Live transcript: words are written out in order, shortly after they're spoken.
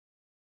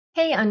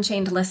Hey,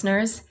 Unchained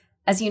listeners.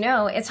 As you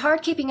know, it's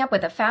hard keeping up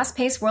with the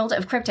fast-paced world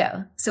of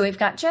crypto, so we've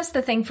got just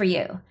the thing for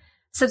you.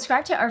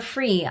 Subscribe to our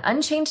free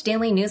Unchained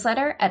daily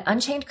newsletter at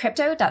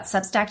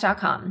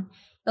unchainedcrypto.substack.com.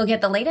 You'll get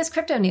the latest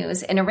crypto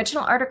news and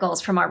original articles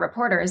from our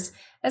reporters,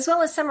 as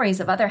well as summaries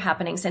of other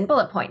happenings and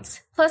bullet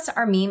points, plus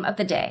our meme of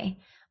the day,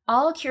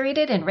 all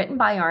curated and written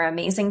by our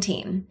amazing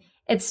team.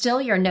 It's still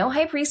your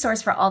no-hype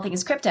resource for all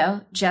things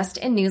crypto, just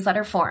in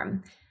newsletter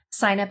form.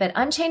 Sign up at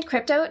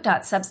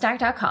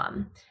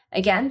unchainedcrypto.substack.com.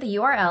 Again, the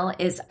URL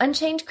is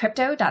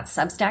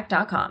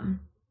unchainedcrypto.substack.com.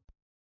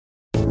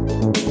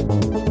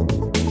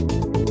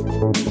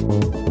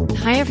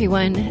 Hi,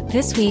 everyone.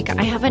 This week,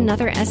 I have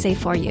another essay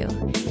for you.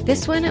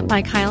 This one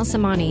by Kyle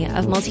Samani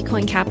of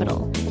Multicoin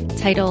Capital,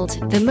 titled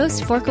The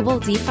Most Forkable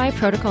DeFi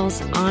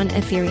Protocols on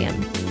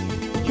Ethereum.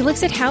 He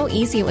looks at how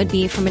easy it would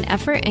be from an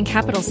effort and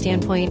capital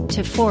standpoint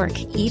to fork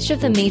each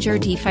of the major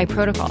DeFi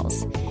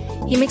protocols.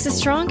 He makes a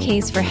strong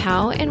case for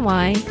how and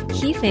why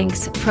he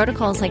thinks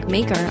protocols like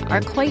Maker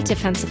are quite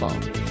defensible,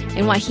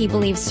 and why he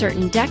believes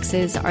certain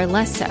DEXs are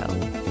less so.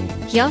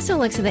 He also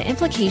looks at the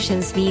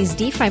implications these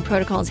DeFi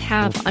protocols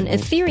have on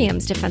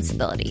Ethereum's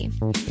defensibility.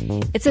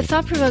 It's a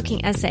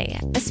thought-provoking essay,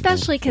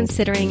 especially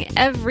considering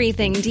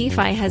everything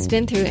DeFi has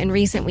been through in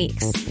recent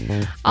weeks.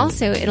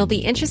 Also, it'll be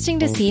interesting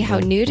to see how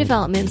new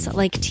developments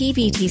like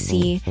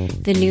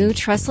TBTC, the new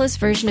trustless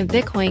version of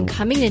Bitcoin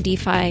coming to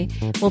DeFi,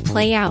 will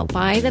play out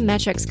by the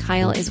metrics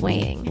Kyle is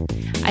weighing.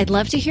 I'd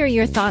love to hear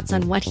your thoughts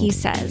on what he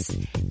says.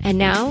 And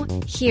now,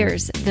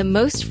 here's the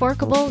most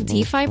forkable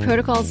DeFi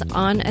protocols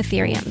on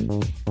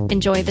Ethereum.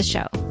 Enjoy the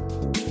show.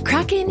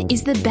 Kraken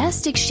is the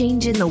best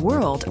exchange in the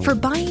world for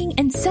buying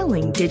and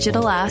selling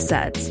digital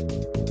assets.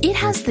 It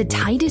has the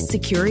tightest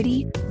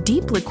security,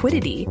 deep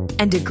liquidity,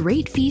 and a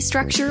great fee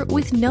structure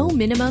with no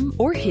minimum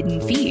or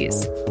hidden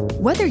fees.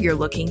 Whether you're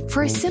looking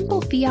for a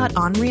simple fiat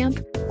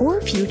on-ramp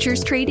or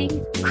futures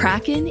trading,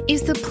 Kraken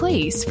is the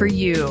place for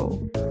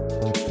you.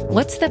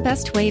 What's the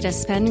best way to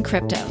spend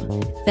crypto?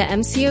 The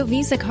MCO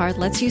Visa card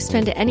lets you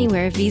spend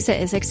anywhere Visa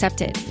is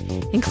accepted,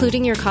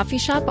 including your coffee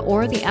shop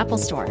or the Apple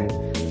Store,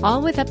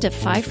 all with up to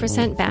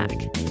 5% back.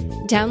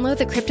 Download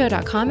the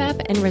Crypto.com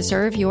app and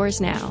reserve yours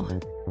now.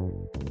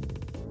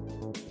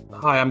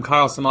 Hi, I'm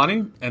Kyle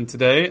Samani, and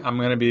today I'm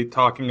going to be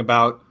talking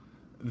about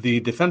the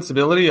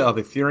defensibility of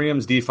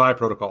Ethereum's DeFi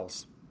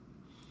protocols.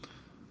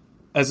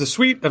 As a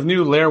suite of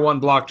new Layer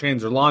 1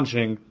 blockchains are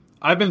launching,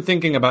 I've been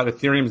thinking about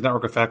Ethereum's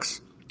network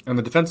effects and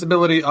the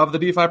defensibility of the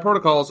DeFi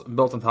protocols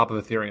built on top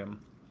of Ethereum.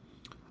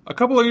 A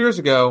couple of years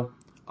ago,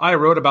 I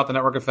wrote about the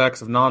network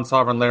effects of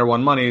non-sovereign Layer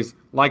 1 monies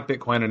like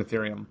Bitcoin and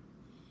Ethereum.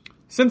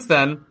 Since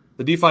then,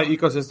 the DeFi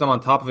ecosystem on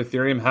top of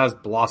Ethereum has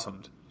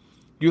blossomed.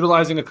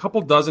 Utilizing a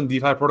couple dozen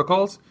DeFi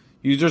protocols,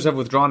 users have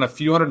withdrawn a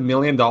few $100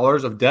 million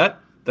of debt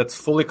that's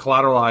fully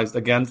collateralized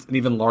against an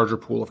even larger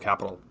pool of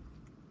capital.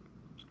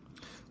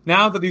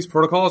 Now that these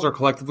protocols are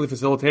collectively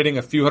facilitating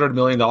a few $100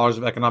 million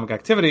of economic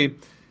activity,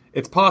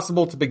 it's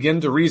possible to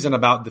begin to reason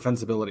about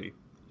defensibility.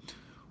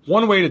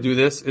 One way to do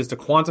this is to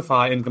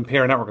quantify and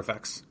compare network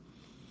effects.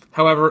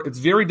 However, it's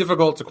very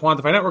difficult to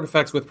quantify network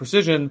effects with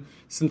precision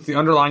since the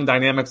underlying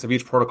dynamics of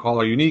each protocol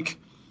are unique,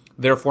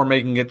 therefore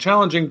making it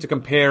challenging to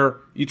compare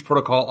each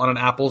protocol on an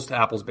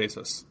apples-to-apples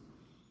basis.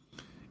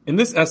 In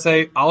this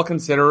essay, I'll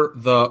consider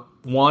the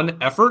 1,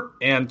 effort,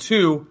 and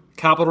 2,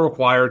 capital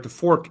required to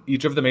fork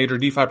each of the major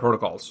DeFi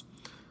protocols.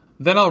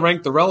 Then I'll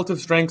rank the relative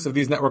strengths of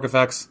these network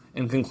effects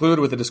and conclude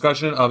with a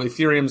discussion of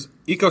Ethereum's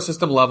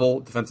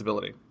ecosystem-level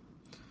defensibility.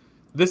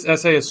 This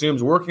essay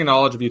assumes working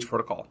knowledge of each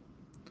protocol.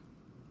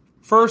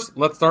 First,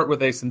 let's start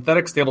with a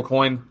synthetic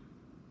stablecoin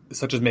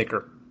such as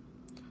Maker.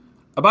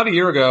 About a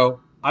year ago,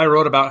 I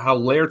wrote about how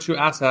Layer 2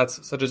 assets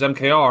such as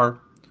MKR,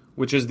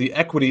 which is the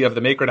equity of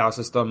the MakerDAO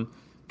system,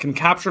 can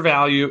capture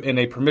value in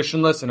a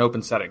permissionless and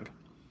open setting.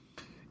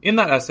 In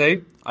that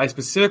essay, I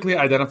specifically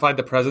identified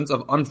the presence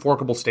of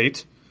unforkable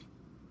state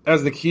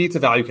as the key to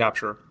value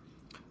capture.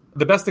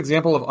 The best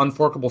example of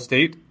unforkable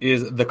state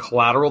is the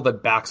collateral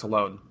that backs a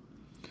loan.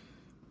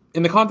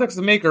 In the context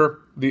of Maker,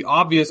 the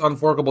obvious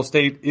unforkable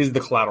state is the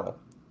collateral,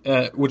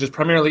 which is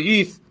primarily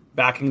ETH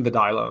backing the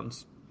DAI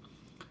loans.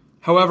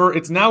 However,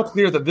 it's now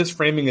clear that this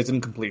framing is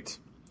incomplete.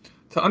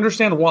 To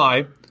understand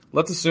why,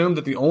 let's assume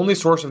that the only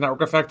source of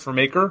network effect for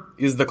Maker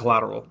is the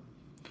collateral.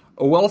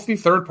 A wealthy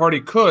third party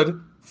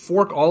could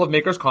fork all of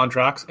Maker's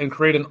contracts and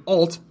create an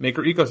alt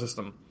Maker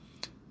ecosystem.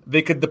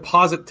 They could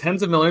deposit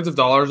tens of millions of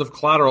dollars of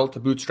collateral to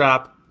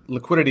bootstrap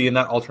liquidity in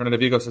that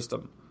alternative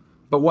ecosystem.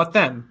 But what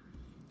then?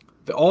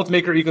 The alt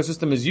Maker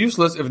ecosystem is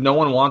useless if no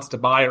one wants to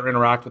buy or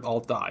interact with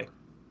alt DAI.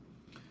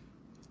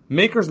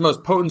 Maker's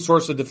most potent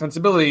source of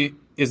defensibility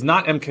is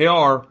not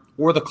MKR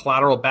or the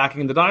collateral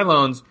backing the DAI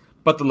loans,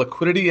 but the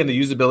liquidity and the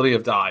usability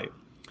of DAI.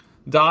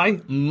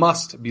 DAI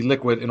must be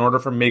liquid in order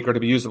for Maker to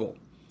be usable.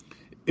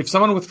 If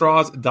someone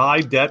withdraws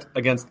DAI debt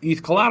against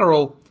ETH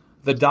collateral,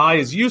 the DAI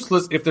is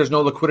useless if there's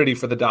no liquidity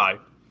for the DAI.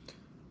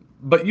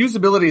 But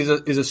usability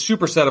is a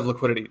superset of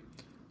liquidity.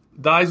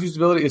 DAI's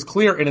usability is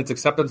clear in its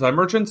acceptance by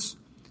merchants,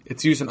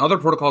 its use in other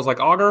protocols like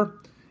Augur,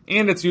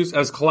 and its use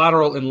as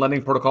collateral in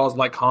lending protocols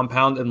like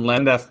Compound and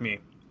LendFMe.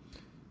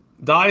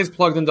 DAI is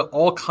plugged into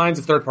all kinds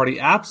of third-party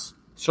apps,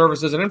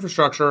 services, and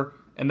infrastructure,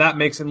 and that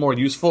makes it more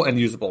useful and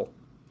usable.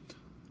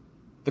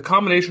 The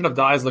combination of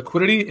DAI's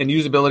liquidity and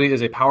usability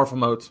is a powerful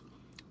moat.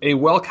 A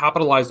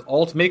well-capitalized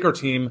alt maker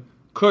team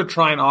could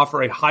try and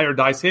offer a higher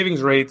DAI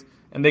savings rate,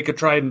 and they could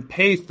try and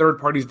pay third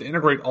parties to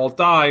integrate alt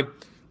DAI,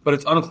 but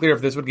it's unclear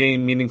if this would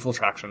gain meaningful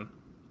traction.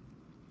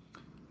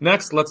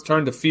 Next, let's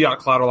turn to fiat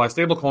collateralized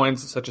stablecoins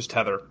such as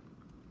Tether.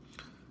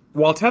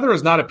 While Tether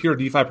is not a pure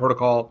DeFi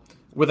protocol,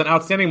 with an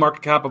outstanding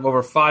market cap of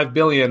over $5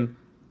 billion,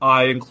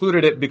 I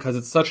included it because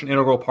it's such an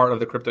integral part of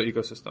the crypto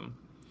ecosystem.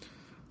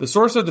 The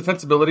source of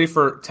defensibility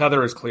for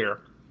Tether is clear.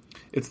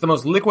 It's the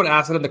most liquid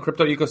asset in the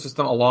crypto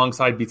ecosystem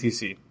alongside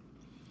BTC.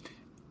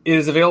 It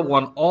is available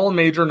on all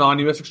major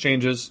non-US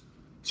exchanges,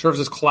 serves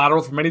as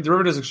collateral for many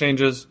derivatives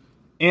exchanges,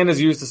 and is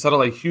used to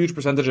settle a huge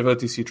percentage of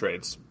OTC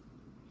trades.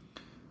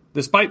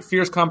 Despite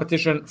fierce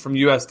competition from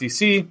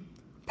USDC,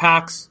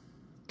 Pax,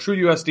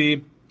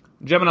 TrueUSD,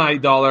 Gemini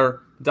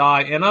Dollar,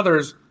 DAI, and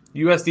others,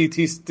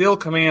 USDT still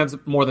commands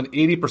more than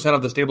 80%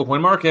 of the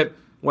stablecoin market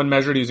when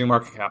measured using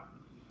market cap.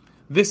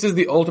 This is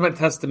the ultimate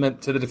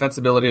testament to the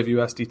defensibility of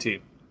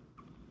USDT.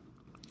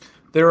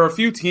 There are a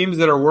few teams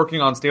that are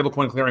working on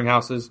stablecoin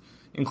clearinghouses,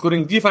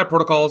 including DeFi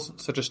protocols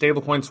such as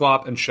Stablecoin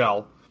Swap and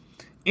Shell,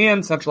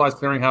 and centralized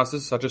clearinghouses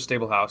such as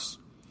Stablehouse.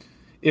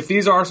 If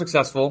these are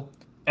successful,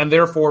 and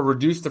therefore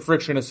reduce the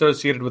friction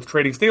associated with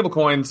trading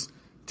stablecoins,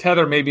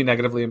 Tether may be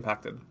negatively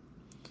impacted.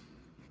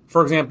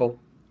 For example,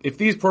 if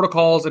these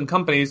protocols and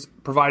companies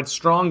provide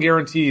strong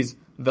guarantees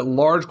that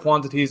large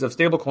quantities of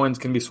stablecoins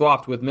can be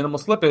swapped with minimal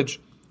slippage,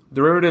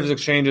 derivatives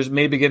exchanges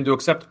may begin to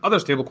accept other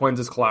stablecoins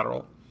as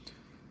collateral.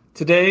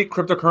 Today,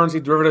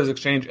 cryptocurrency derivatives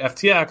exchange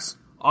FTX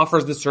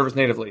offers this service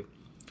natively.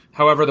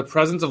 However, the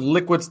presence of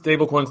liquid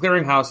stablecoin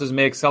clearinghouses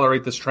may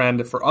accelerate this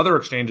trend for other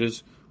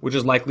exchanges, which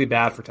is likely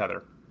bad for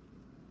Tether.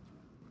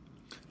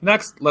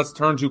 Next, let's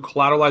turn to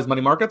collateralized money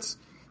markets,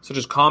 such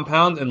as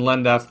Compound and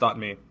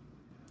LendF.me.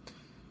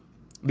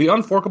 The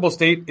unforkable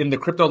state in the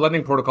crypto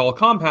lending protocol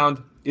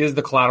Compound is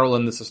the collateral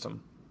in the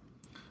system.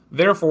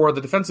 Therefore, the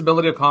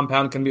defensibility of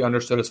Compound can be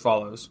understood as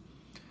follows.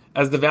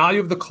 As the value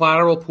of the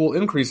collateral pool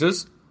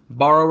increases,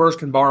 borrowers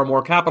can borrow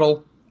more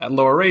capital at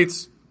lower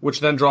rates, which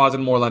then draws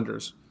in more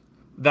lenders.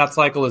 That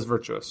cycle is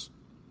virtuous.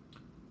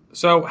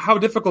 So how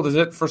difficult is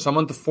it for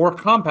someone to fork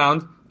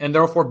Compound and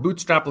therefore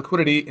bootstrap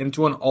liquidity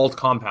into an alt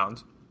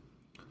Compound?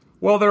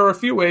 Well, there are a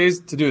few ways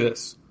to do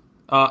this.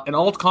 An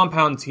alt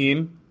Compound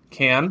team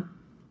can,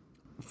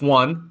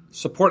 1,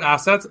 support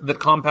assets that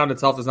Compound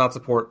itself does not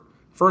support.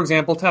 For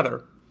example,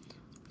 Tether.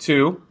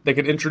 2, they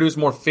could introduce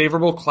more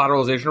favorable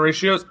collateralization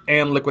ratios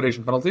and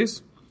liquidation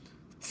penalties.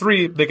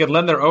 3, they could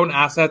lend their own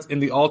assets in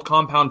the alt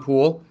Compound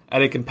pool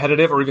at a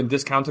competitive or even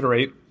discounted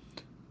rate.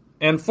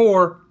 And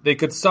 4, they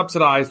could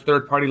subsidize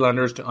third-party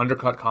lenders to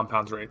undercut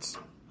Compound's rates.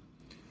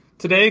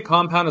 Today,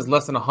 Compound has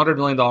less than $100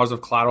 million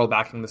of collateral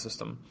backing the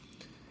system.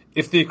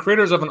 If the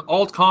creators of an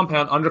alt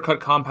Compound undercut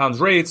Compound's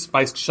rates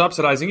by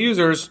subsidizing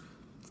users,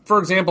 for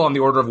example, on the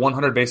order of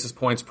 100 basis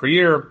points per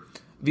year,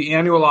 the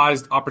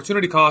annualized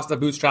opportunity cost of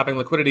bootstrapping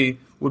liquidity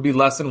would be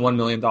less than $1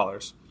 million.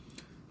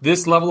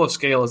 This level of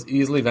scale is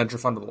easily venture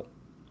fundable.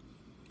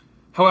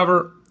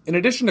 However, in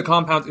addition to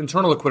Compound's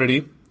internal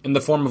liquidity in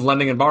the form of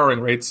lending and borrowing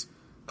rates,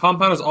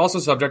 Compound is also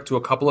subject to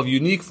a couple of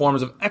unique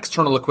forms of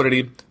external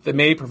liquidity that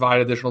may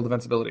provide additional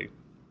defensibility.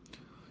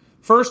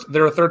 First,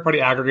 there are third-party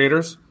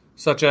aggregators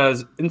such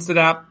as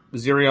Instadap,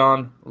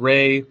 Zerion,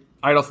 Ray,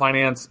 Idle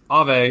Finance,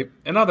 Aave,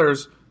 and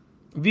others.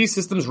 These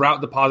systems route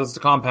deposits to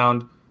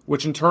Compound,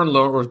 which in turn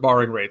lowers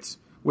borrowing rates,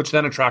 which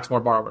then attracts more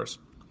borrowers.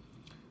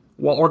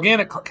 While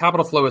organic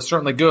capital flow is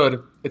certainly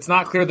good, it's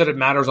not clear that it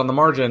matters on the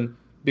margin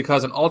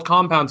because an alt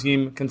Compound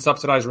team can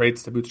subsidize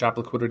rates to bootstrap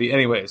liquidity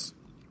anyways.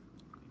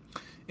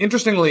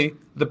 Interestingly,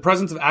 the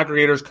presence of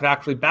aggregators could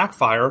actually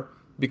backfire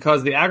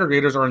because the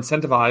aggregators are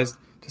incentivized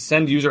to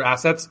send user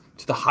assets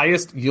to the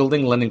highest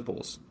yielding lending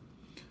pools.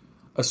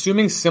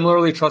 Assuming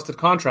similarly trusted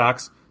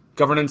contracts,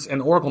 governance,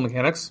 and Oracle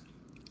mechanics,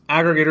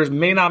 aggregators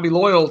may not be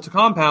loyal to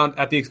Compound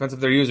at the expense of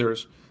their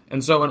users,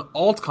 and so an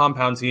alt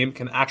Compound team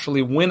can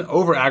actually win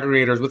over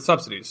aggregators with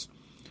subsidies.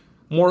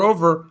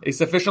 Moreover, a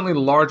sufficiently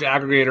large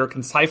aggregator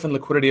can siphon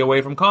liquidity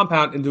away from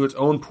Compound into its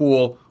own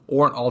pool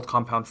or an alt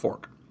Compound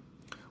fork.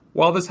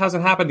 While this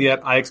hasn't happened yet,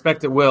 I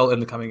expect it will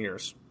in the coming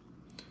years.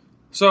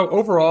 So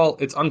overall,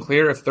 it's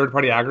unclear if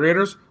third-party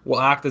aggregators will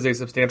act as a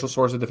substantial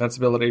source of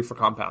defensibility for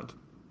Compound.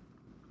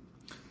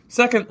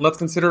 Second, let's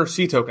consider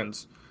C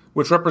tokens,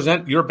 which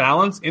represent your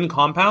balance in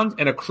Compound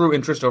and accrue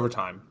interest over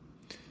time.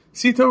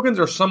 C tokens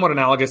are somewhat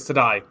analogous to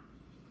DAI.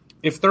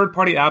 If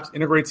third-party apps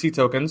integrate C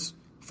tokens,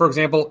 for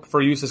example,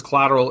 for use as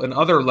collateral in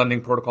other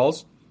lending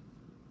protocols,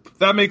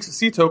 that makes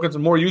C tokens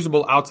more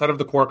usable outside of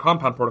the core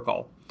Compound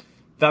protocol.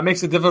 That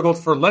makes it difficult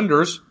for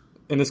lenders,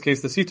 in this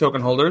case the C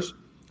token holders,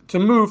 to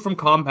move from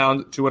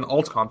Compound to an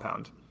alt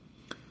Compound.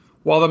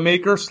 While the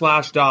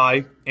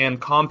Maker/DAI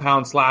and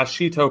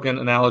Compound/C token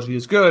analogy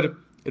is good,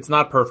 it's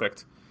not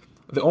perfect.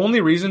 the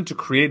only reason to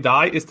create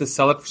DAI is to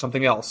sell it for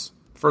something else,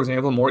 for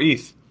example, more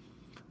ETH.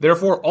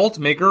 Therefore,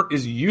 Altmaker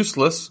is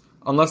useless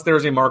unless there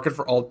is a market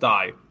for alt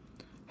DAI.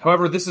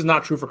 However, this is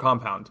not true for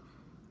Compound.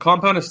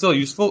 Compound is still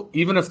useful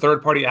even if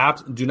third-party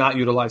apps do not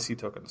utilize C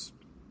tokens.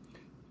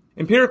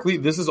 Empirically,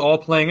 this is all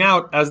playing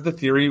out as the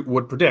theory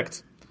would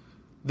predict.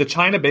 The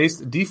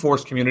China-based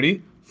dForce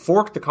community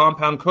forked the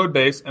Compound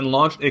codebase and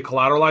launched a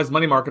collateralized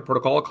money market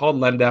protocol called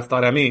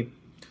Lendef.me.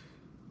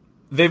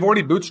 They've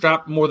already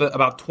bootstrapped more than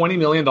about $20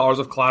 million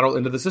of collateral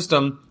into the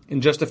system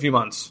in just a few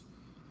months.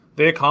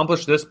 They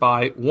accomplished this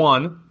by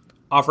 1.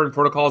 Offering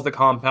protocols that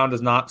Compound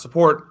does not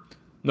support,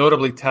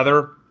 notably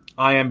Tether,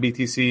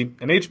 IMBTC,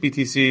 and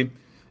HBTC,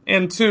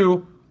 and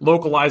 2.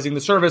 Localizing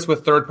the service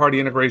with third-party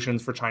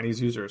integrations for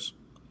Chinese users.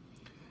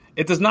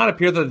 It does not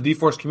appear that the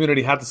dForce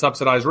community had to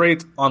subsidize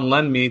rates on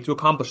LendMe to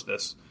accomplish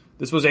this.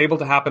 This was able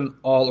to happen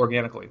all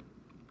organically.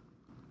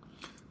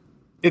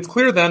 It's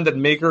clear then that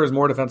Maker is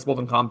more defensible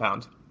than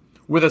Compound.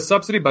 With a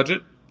subsidy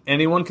budget,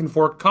 anyone can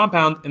fork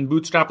Compound and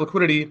bootstrap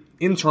liquidity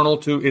internal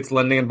to its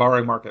lending and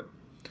borrowing market.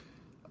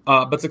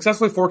 But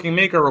successfully forking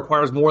Maker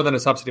requires more than a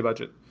subsidy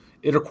budget.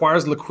 It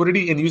requires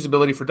liquidity and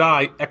usability for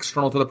DAI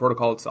external to the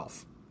protocol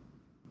itself.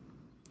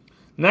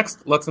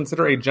 Next, let's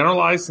consider a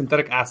generalized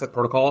synthetic asset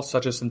protocol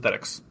such as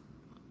Synthetix.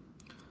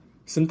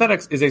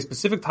 Synthetix is a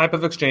specific type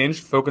of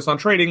exchange focused on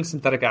trading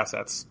synthetic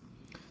assets.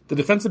 The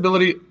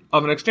defensibility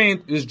of an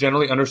exchange is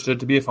generally understood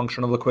to be a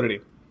function of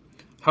liquidity.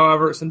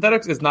 However,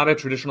 Synthetix is not a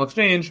traditional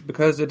exchange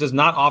because it does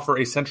not offer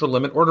a central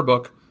limit order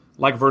book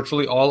like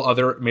virtually all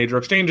other major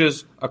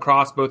exchanges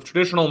across both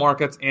traditional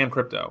markets and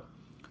crypto.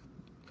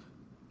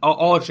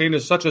 All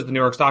exchanges such as the New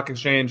York Stock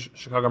Exchange,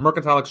 Chicago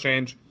Mercantile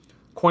Exchange,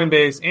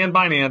 Coinbase, and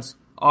Binance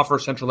offer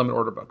central limit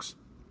order books.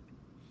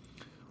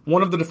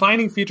 One of the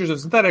defining features of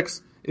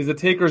Synthetix is that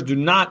takers do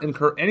not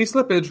incur any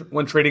slippage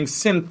when trading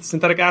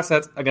synthetic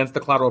assets against the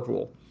collateral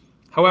pool.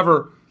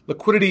 However,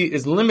 liquidity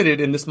is limited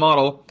in this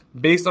model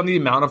based on the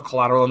amount of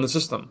collateral in the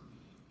system.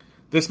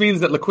 This means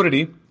that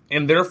liquidity,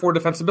 and therefore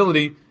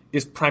defensibility,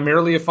 is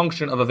primarily a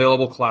function of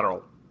available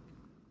collateral.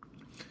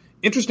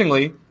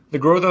 Interestingly, the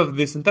growth of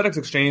the Synthetix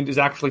exchange is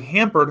actually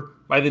hampered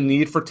by the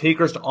need for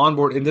takers to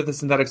onboard into the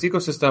Synthetix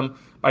ecosystem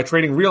by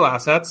trading real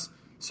assets,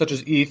 such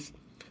as ETH,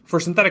 for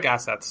synthetic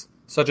assets,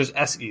 such as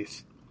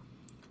sETH.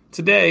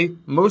 Today,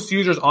 most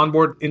users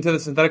onboard into the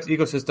Synthetix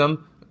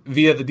ecosystem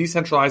via the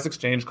decentralized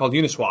exchange called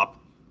Uniswap.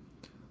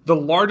 The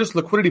largest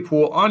liquidity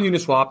pool on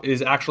Uniswap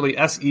is actually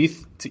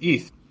sETH to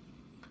ETH.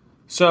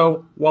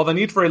 So, while the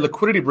need for a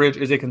liquidity bridge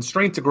is a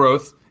constraint to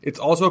growth, it's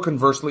also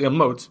conversely a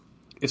moat.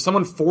 If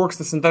someone forks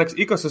the Synthetix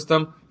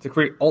ecosystem to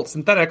create alt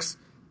Synthetix,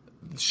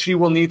 she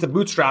will need to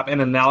bootstrap an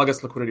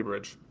analogous liquidity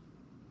bridge.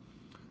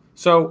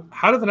 So,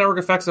 how do the network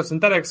effects of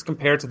Synthetix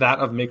compare to that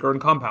of Maker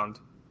and Compound?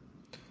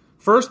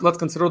 First, let's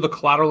consider the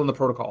collateral in the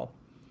protocol.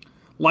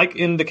 Like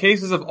in the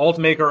cases of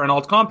Altmaker and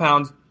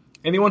Altcompound,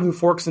 anyone who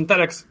forks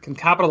Synthetix can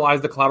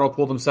capitalize the collateral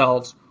pool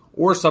themselves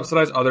or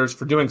subsidize others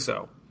for doing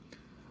so.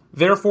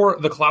 Therefore,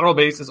 the collateral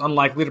base is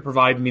unlikely to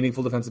provide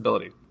meaningful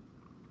defensibility.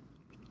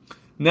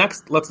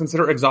 Next, let's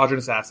consider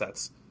exogenous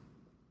assets.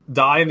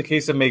 DAI in the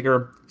case of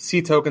Maker,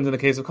 C tokens in the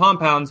case of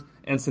Compound,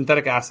 and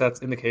synthetic assets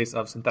in the case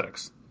of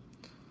Synthetix.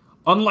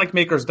 Unlike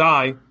Maker's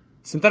DAI,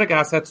 synthetic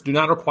assets do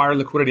not require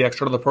liquidity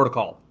external to the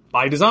protocol,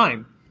 by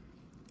design.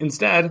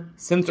 Instead,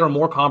 synths are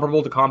more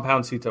comparable to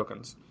Compound C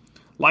tokens.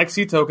 Like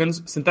C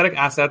tokens, synthetic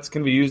assets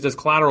can be used as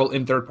collateral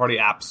in third-party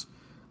apps,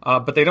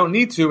 but they don't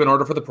need to in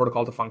order for the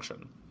protocol to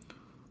function.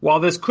 While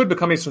this could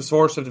become a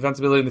source of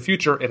defensibility in the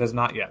future, it has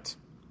not yet.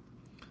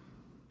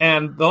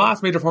 And the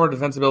last major form of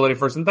defensibility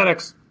for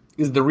Synthetix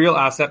is the real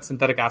asset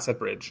synthetic asset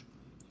bridge.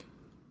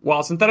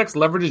 While Synthetix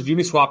leverages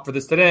Uniswap for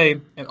this today,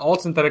 an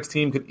alt Synthetix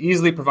team could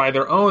easily provide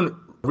their own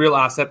real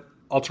asset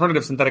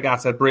alternative synthetic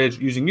asset bridge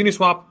using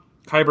Uniswap,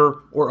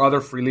 Kyber, or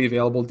other freely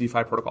available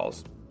DeFi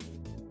protocols.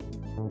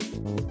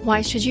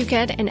 Why should you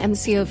get an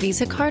MCO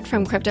Visa card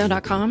from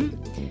Crypto.com?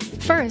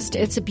 First,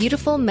 it's a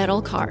beautiful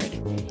metal card.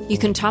 You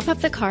can top up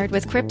the card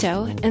with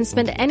crypto and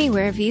spend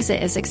anywhere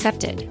Visa is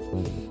accepted.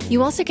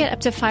 You also get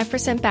up to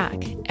 5%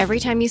 back every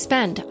time you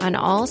spend on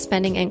all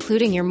spending,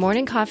 including your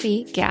morning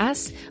coffee,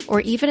 gas, or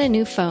even a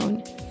new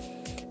phone.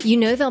 You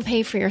know they'll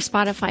pay for your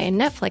Spotify and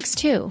Netflix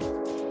too.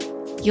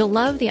 You'll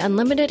love the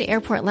unlimited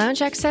airport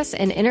lounge access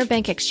and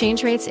interbank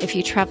exchange rates if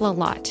you travel a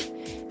lot.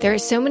 There are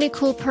so many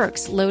cool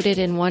perks loaded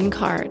in one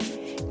card.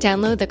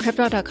 Download the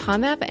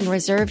Crypto.com app and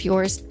reserve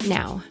yours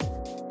now.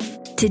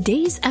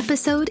 Today's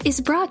episode is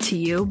brought to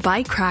you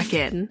by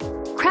Kraken.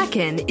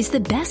 Kraken is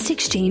the best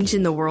exchange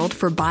in the world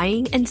for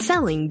buying and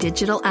selling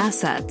digital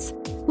assets.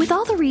 With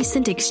all the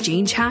recent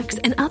exchange hacks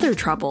and other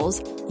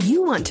troubles,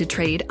 you want to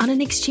trade on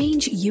an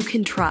exchange you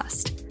can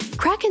trust.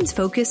 Kraken's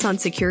focus on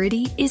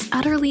security is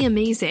utterly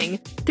amazing.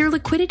 Their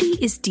liquidity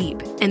is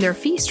deep, and their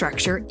fee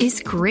structure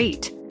is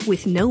great,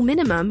 with no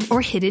minimum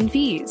or hidden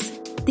fees.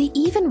 They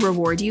even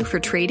reward you for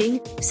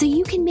trading so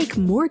you can make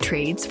more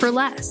trades for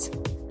less.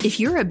 If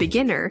you're a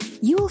beginner,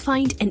 you will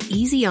find an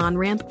easy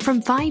on-ramp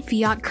from 5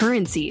 fiat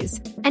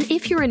currencies. And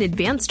if you're an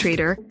advanced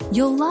trader,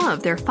 you'll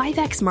love their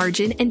 5x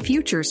margin and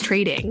futures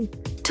trading.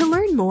 To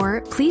learn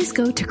more, please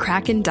go to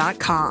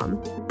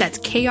Kraken.com. That's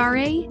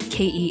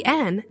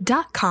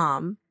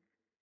KRAKEN.com.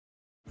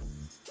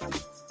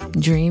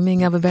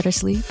 Dreaming of a better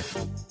sleep?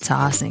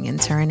 Tossing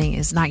and turning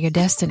is not your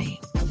destiny.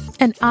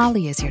 And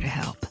Ollie is here to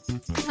help.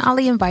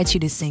 Ollie invites you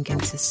to sink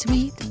into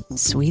sweet,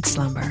 sweet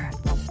slumber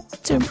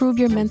to improve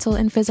your mental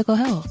and physical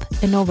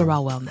health and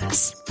overall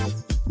wellness.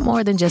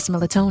 More than just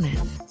melatonin,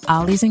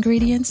 Ollie's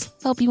ingredients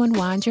help you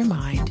unwind your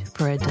mind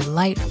for a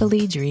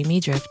delightfully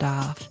dreamy drift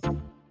off.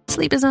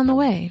 Sleep is on the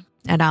way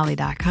at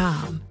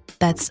Ollie.com.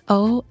 That's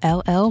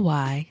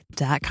OLLY.com.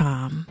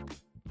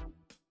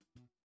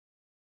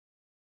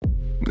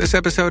 This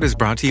episode is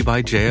brought to you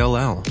by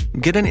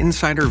JLL. Get an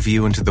insider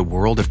view into the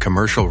world of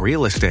commercial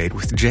real estate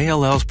with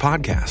JLL's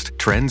podcast,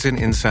 Trends and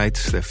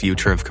Insights, the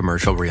Future of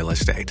Commercial Real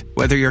Estate.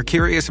 Whether you're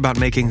curious about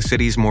making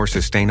cities more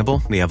sustainable,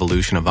 the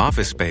evolution of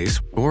office space,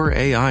 or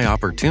AI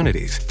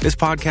opportunities, this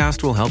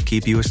podcast will help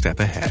keep you a step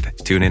ahead.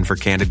 Tune in for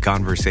candid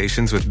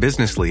conversations with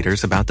business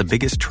leaders about the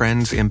biggest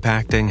trends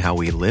impacting how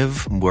we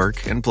live,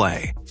 work, and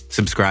play.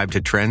 Subscribe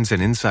to Trends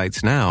and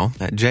Insights now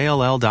at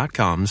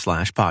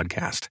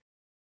jll.com/podcast.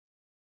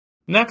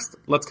 Next,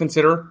 let's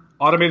consider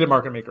automated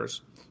market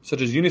makers,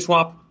 such as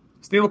Uniswap,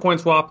 Stablecoin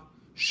Swap,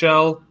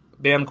 Shell,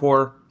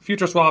 Bamcor,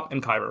 FutureSwap,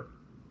 and Kyber.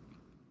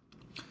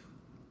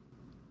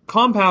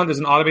 Compound is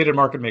an automated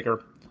market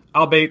maker,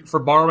 albeit for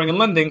borrowing and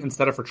lending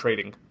instead of for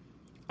trading.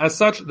 As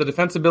such, the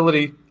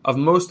defensibility of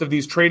most of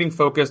these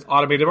trading-focused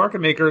automated market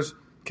makers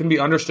can be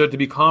understood to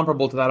be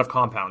comparable to that of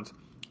Compound,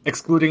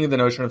 excluding the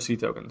notion of C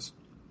tokens.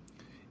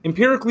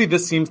 Empirically,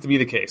 this seems to be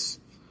the case.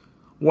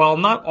 While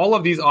not all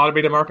of these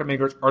automated market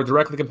makers are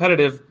directly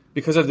competitive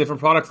because of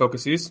different product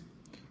focuses,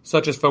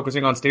 such as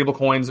focusing on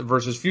stablecoins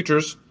versus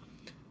futures,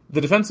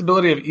 the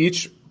defensibility of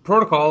each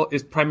protocol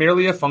is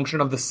primarily a function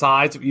of the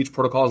size of each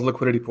protocol's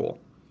liquidity pool.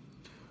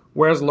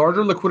 Whereas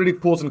larger liquidity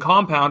pools in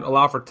Compound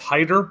allow for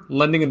tighter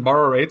lending and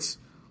borrow rates,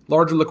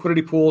 larger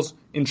liquidity pools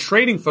in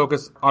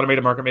trading-focused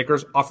automated market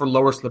makers offer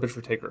lower slippage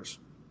for takers.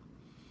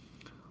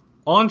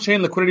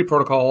 On-chain liquidity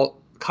protocol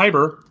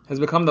Kyber has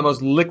become the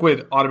most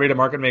liquid automated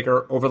market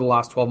maker over the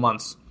last 12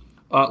 months,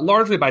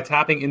 largely by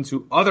tapping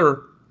into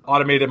other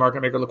automated market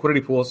maker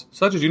liquidity pools,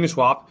 such as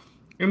Uniswap,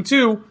 and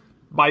two,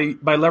 by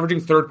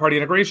leveraging third-party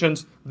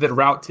integrations that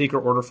route taker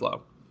order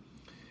flow.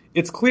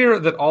 It's clear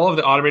that all of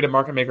the automated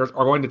market makers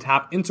are going to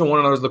tap into one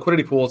another's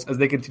liquidity pools as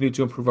they continue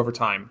to improve over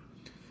time.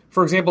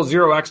 For example,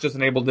 0x just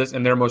enabled this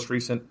in their most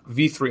recent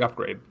V3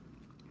 upgrade.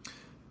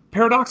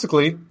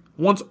 Paradoxically,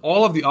 once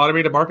all of the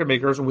automated market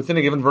makers within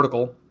a given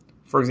vertical,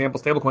 for example,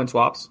 stablecoin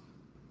swaps,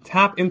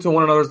 tap into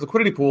one another's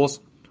liquidity pools,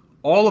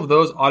 all of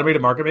those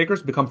automated market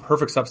makers become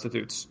perfect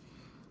substitutes.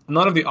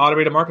 None of the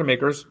automated market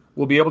makers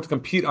will be able to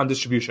compete on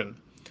distribution.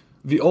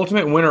 The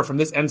ultimate winner from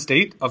this end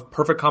state of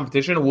perfect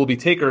competition will be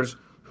takers,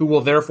 who will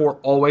therefore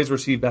always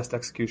receive best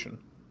execution.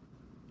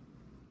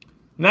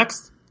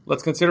 Next,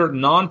 let's consider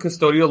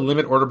non-custodial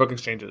limit order book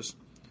exchanges.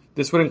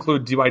 This would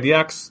include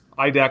DYDX,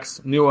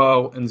 IDEX,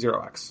 NUO, and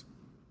 0x.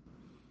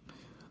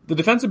 The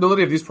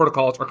defensibility of these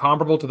protocols are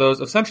comparable to those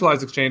of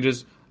centralized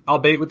exchanges,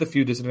 albeit with a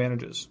few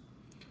disadvantages.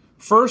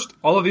 First,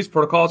 all of these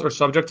protocols are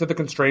subject to the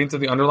constraints of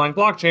the underlying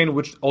blockchain,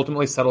 which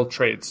ultimately settle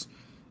trades.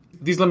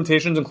 These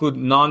limitations include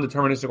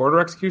non-deterministic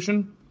order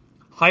execution,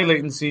 high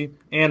latency,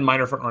 and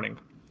miner front running.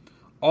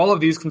 All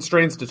of these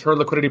constraints deter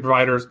liquidity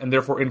providers and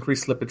therefore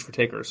increase slippage for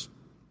takers.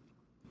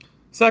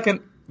 Second,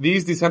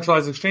 these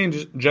decentralized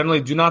exchanges generally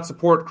do not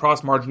support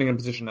cross-margining and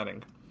position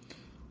netting.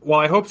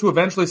 While I hope to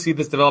eventually see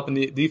this develop in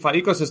the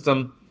DeFi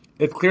ecosystem,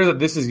 it's clear that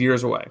this is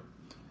years away.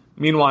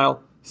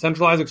 Meanwhile,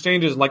 centralized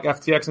exchanges like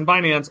FTX and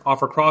Binance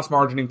offer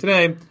cross-margining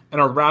today and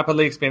are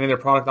rapidly expanding their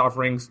product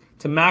offerings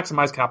to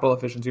maximize capital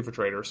efficiency for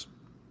traders.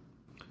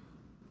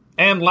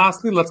 And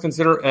lastly, let's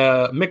consider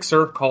a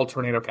mixer called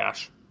Tornado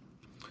Cash.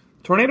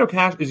 Tornado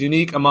Cash is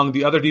unique among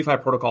the other DeFi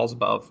protocols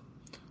above.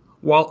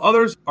 While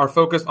others are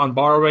focused on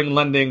borrowing,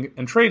 lending,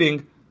 and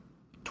trading,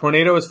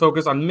 Tornado is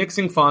focused on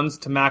mixing funds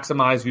to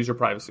maximize user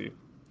privacy.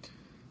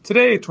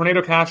 Today,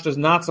 Tornado Cash does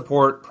not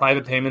support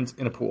private payments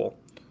in a pool.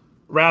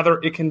 Rather,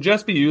 it can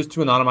just be used to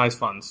anonymize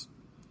funds.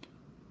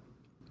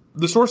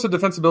 The source of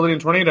defensibility in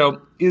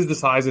Tornado is the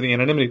size of the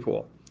anonymity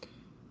pool.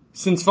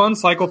 Since funds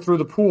cycle through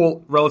the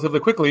pool relatively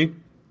quickly,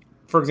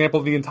 for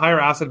example, the entire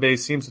asset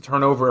base seems to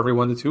turn over every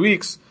 1 to 2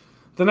 weeks,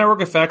 the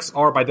network effects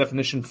are by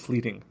definition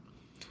fleeting.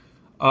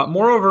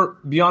 Moreover,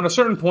 beyond a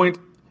certain point,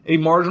 a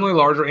marginally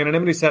larger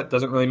anonymity set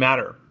doesn't really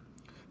matter.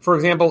 For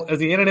example, as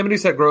the anonymity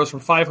set grows from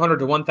 500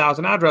 to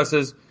 1,000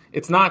 addresses,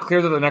 it's not clear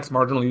that the next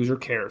marginal user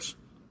cares.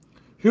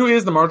 Who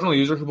is the marginal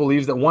user who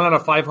believes that 1 out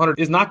of 500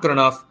 is not good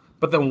enough,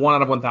 but that 1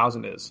 out of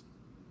 1,000 is?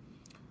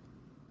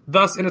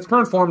 Thus, in its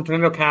current form,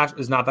 Tornado Cash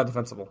is not that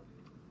defensible.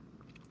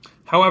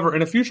 However,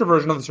 in a future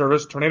version of the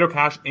service, Tornado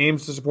Cash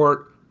aims to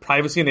support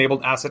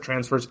privacy-enabled asset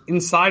transfers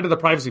inside of the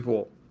privacy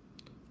pool,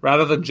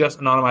 rather than just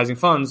anonymizing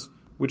funds,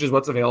 which is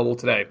what's available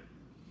today.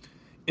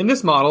 In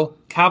this model,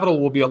 capital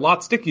will be a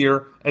lot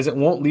stickier as it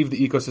won't leave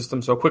the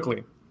ecosystem so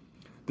quickly.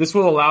 This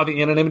will allow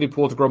the anonymity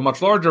pool to grow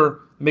much larger,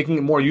 making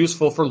it more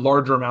useful for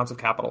larger amounts of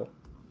capital.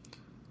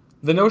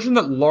 The notion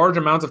that large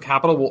amounts of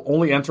capital will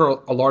only enter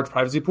a large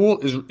privacy pool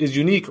is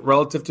unique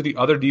relative to the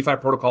other DeFi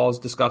protocols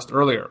discussed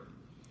earlier.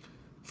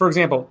 For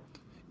example,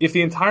 if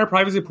the entire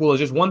privacy pool is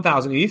just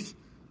 1,000 ETH,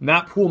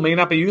 that pool may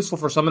not be useful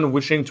for someone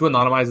wishing to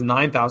anonymize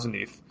 9,000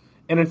 ETH.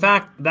 And in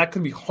fact, that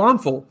could be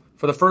harmful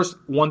for the first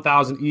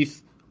 1,000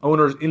 ETH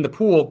owners in the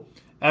pool,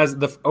 as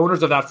the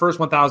owners of that first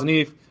 1,000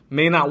 ETH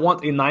may not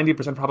want a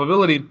 90%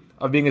 probability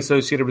of being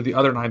associated with the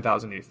other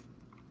 9,000 ETH.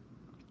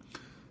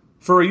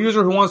 For a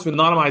user who wants to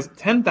anonymize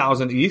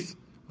 10,000 ETH,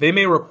 they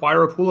may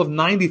require a pool of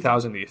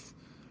 90,000 ETH.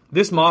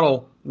 This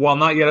model, while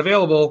not yet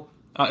available,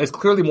 is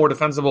clearly more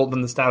defensible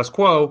than the status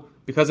quo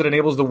because it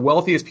enables the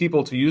wealthiest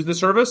people to use the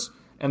service,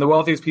 and the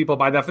wealthiest people,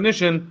 by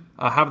definition,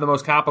 have the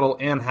most capital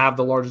and have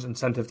the largest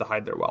incentive to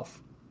hide their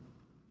wealth.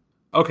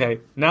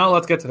 Okay, now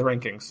let's get to the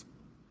rankings.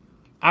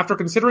 After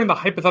considering the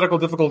hypothetical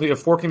difficulty of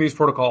forking these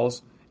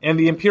protocols and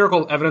the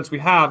empirical evidence we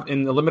have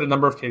in a limited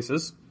number of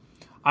cases,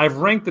 I've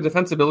ranked the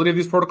defensibility of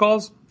these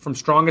protocols from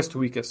strongest to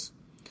weakest.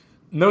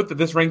 Note that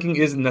this ranking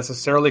isn't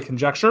necessarily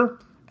conjecture,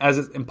 as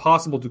it's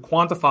impossible to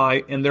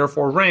quantify and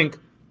therefore rank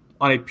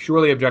on a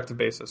purely objective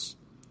basis.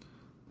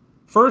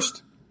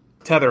 First,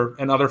 Tether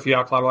and other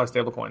fiat collateralized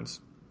stablecoins.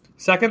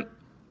 Second,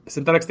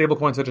 synthetic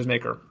stablecoins such as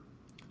Maker.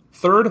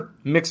 Third,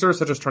 mixers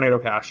such as Tornado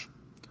Cash.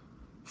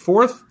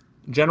 Fourth,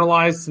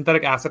 generalized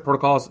synthetic asset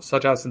protocols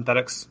such as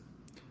Synthetix.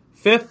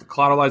 Fifth,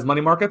 collateralized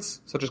money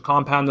markets such as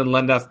Compound and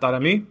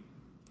Lendeth.me.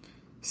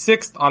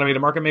 Sixth,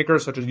 automated market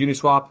makers such as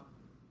Uniswap.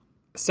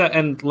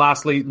 And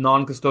lastly,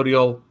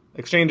 non-custodial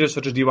exchanges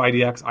such as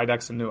DYDX,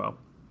 IDEX, and Nuo.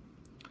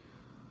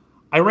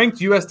 I ranked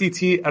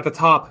USDT at the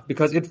top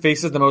because it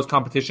faces the most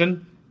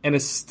competition and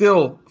is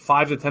still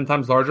 5 to 10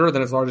 times larger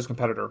than its largest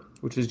competitor,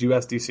 which is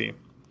USDC.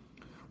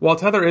 While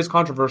Tether is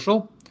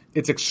controversial,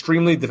 it's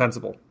extremely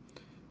defensible.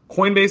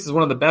 Coinbase is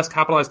one of the best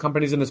capitalized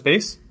companies in the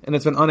space, and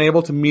it's been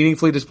unable to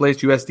meaningfully displace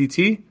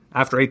USDT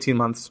after 18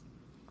 months.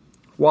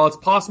 While it's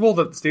possible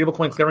that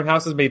stablecoin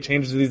clearinghouses may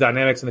change these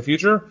dynamics in the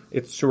future,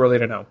 it's too early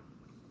to know.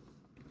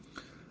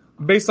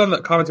 Based on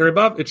the commentary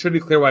above, it should be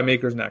clear why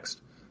Maker is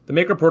next. The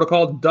Maker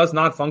protocol does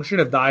not function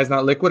if DAI is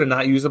not liquid and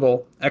not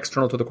usable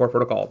external to the core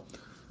protocol.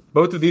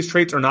 Both of these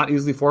traits are not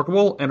easily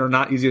forkable and are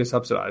not easy to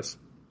subsidize.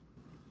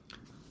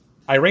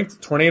 I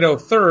ranked Tornado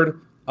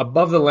third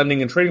above the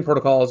lending and trading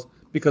protocols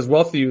because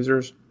wealthy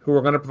users, who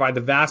are going to provide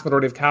the vast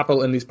majority of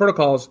capital in these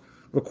protocols,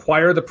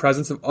 require the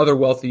presence of other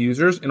wealthy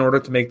users in order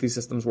to make these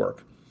systems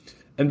work.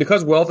 And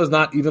because wealth is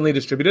not evenly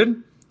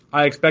distributed,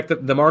 I expect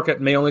that the market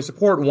may only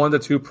support 1 to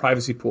 2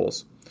 privacy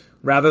pools,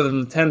 rather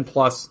than the 10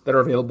 plus that are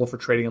available for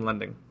trading and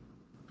lending.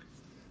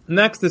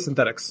 Next is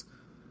Synthetix.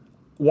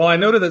 While I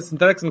noted that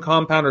Synthetix and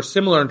Compound are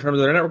similar in terms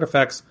of their network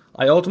effects,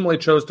 I ultimately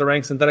chose to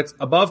rank Synthetix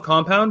above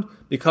Compound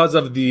because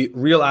of the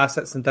real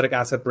asset synthetic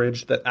asset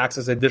bridge that acts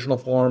as an additional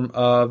form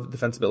of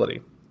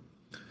defensibility.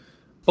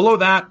 Below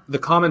that, the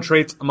common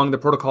traits among the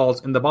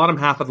protocols in the bottom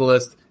half of the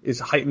list is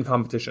heightened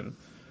competition.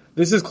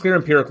 This is clear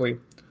empirically.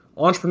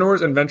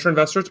 Entrepreneurs and venture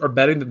investors are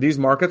betting that these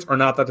markets are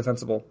not that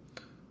defensible.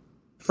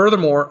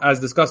 Furthermore, as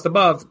discussed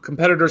above,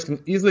 competitors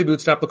can easily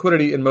bootstrap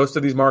liquidity in most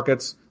of these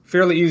markets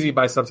fairly easy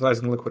by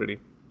subsidizing liquidity.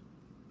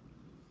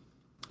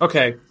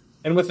 Okay,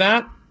 and with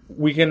that,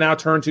 we can now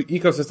turn to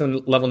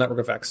ecosystem-level network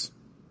effects.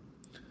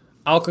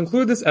 I'll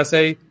conclude this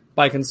essay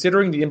by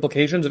considering the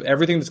implications of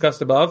everything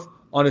discussed above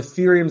on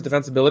Ethereum's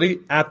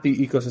defensibility at the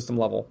ecosystem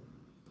level.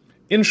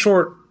 In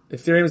short,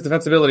 Ethereum's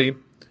defensibility,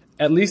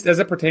 at least as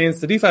it pertains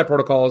to DeFi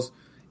protocols,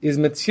 is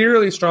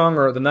materially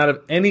stronger than that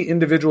of any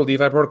individual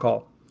DeFi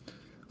protocol.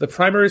 The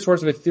primary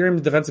source of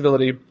Ethereum's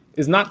defensibility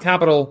is not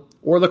capital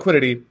or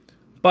liquidity,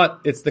 but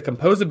it's the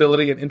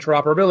composability and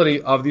interoperability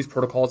of these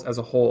protocols as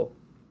a whole.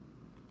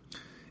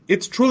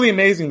 It's truly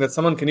amazing that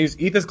someone can use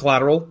ETH as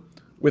collateral,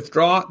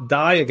 withdraw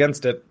DAI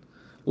against it,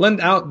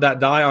 lend out that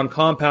DAI on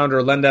Compound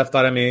or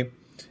Lendeth.me,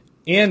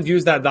 and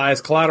use that DAI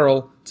as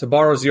collateral to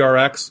borrow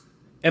ZRX,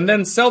 and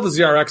then sell the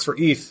ZRX for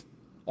ETH,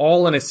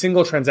 all in a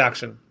single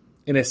transaction,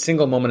 in a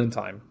single moment in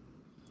time.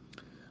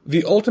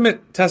 The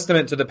ultimate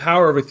testament to the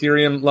power of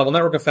Ethereum-level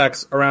network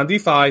effects around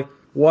DeFi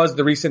was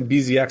the recent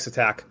BZX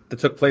attack that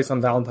took place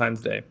on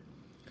Valentine's Day.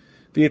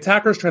 The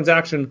attacker's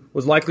transaction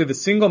was likely the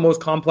single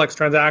most complex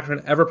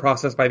transaction ever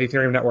processed by the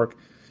Ethereum network,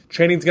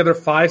 chaining together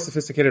 5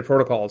 sophisticated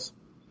protocols.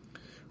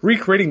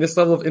 Recreating this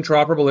level of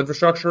interoperable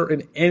infrastructure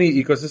in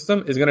any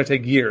ecosystem is going to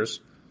take years,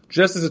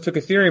 just as it took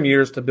Ethereum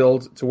years to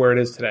build to where it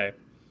is today.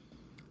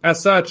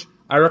 As such,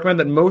 I recommend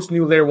that most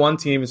new Layer 1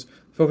 teams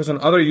focus on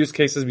other use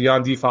cases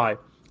beyond DeFi,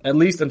 at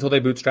least until they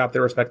bootstrap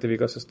their respective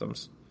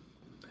ecosystems.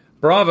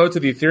 Bravo to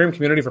the Ethereum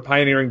community for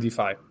pioneering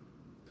DeFi.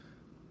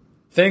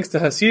 Thanks to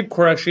Hasib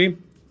Qureshi,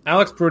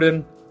 Alex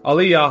Pruden,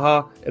 Ali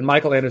Yaha, and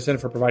Michael Anderson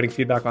for providing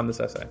feedback on this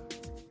essay.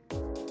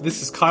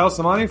 This is Kyle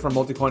Samani from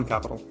Multicoin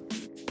Capital.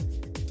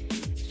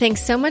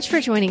 Thanks so much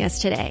for joining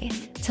us today.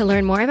 To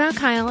learn more about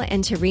Kyle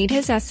and to read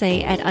his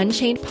essay at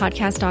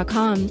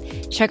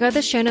unchainedpodcast.com, check out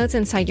the show notes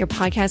inside your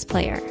podcast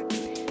player.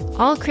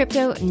 All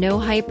crypto, no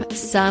hype,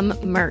 some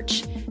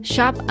merch.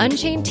 Shop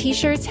Unchained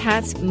t-shirts,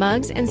 hats,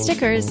 mugs, and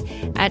stickers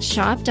at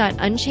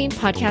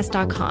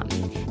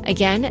shop.unchainedpodcast.com.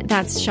 Again,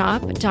 that's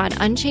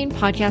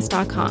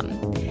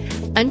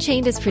shop.unchainedpodcast.com.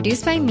 Unchained is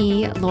produced by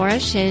me, Laura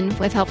Shin,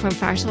 with help from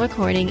Fractal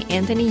Recording,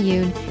 Anthony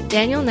Yoon,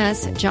 Daniel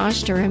Ness,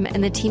 Josh Durham,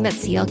 and the team at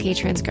CLK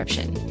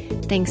Transcription.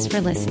 Thanks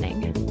for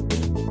listening.